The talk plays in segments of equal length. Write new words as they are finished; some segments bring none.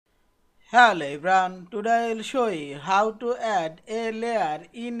Hello everyone, today I will show you how to add a layer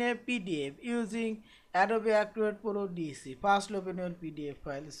in a PDF using Adobe Acrobat Pro DC. First open your PDF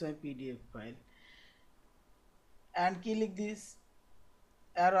file, this is my PDF file, and click this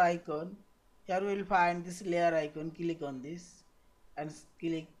arrow icon. Here we will find this layer icon, click on this and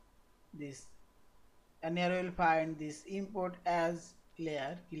click this, and here we will find this import as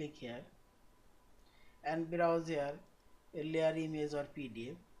layer, click here and browse here a layer image or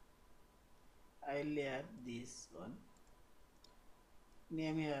PDF. I will layer this one,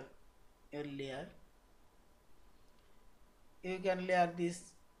 name here a layer. You can layer this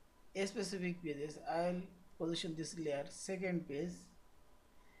specific pages. I will position this layer second page.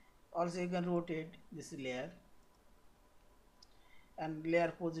 Also you can rotate this layer and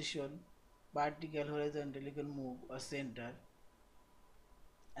layer position vertical, horizontal, you can move or center.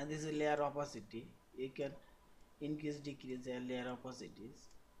 And this is layer opacity, you can increase decrease the layer opacities,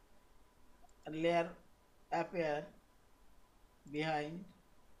 and layer appear behind,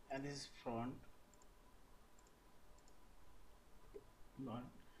 and this is front.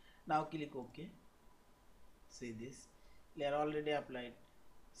 Now click OK. See this layer already applied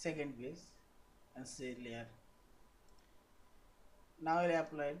second page, and say layer. Now I will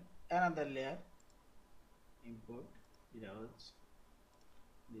apply another layer, import, browse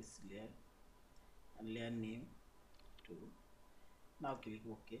this layer and layer name 2. Now click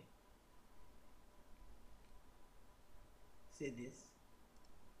OK. See this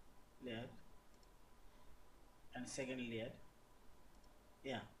layer and second layer,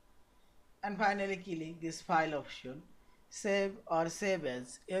 yeah, and finally click this file option, save or save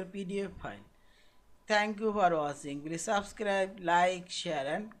as your PDF file. Thank you for watching. Please subscribe, like, share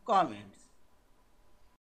and comment.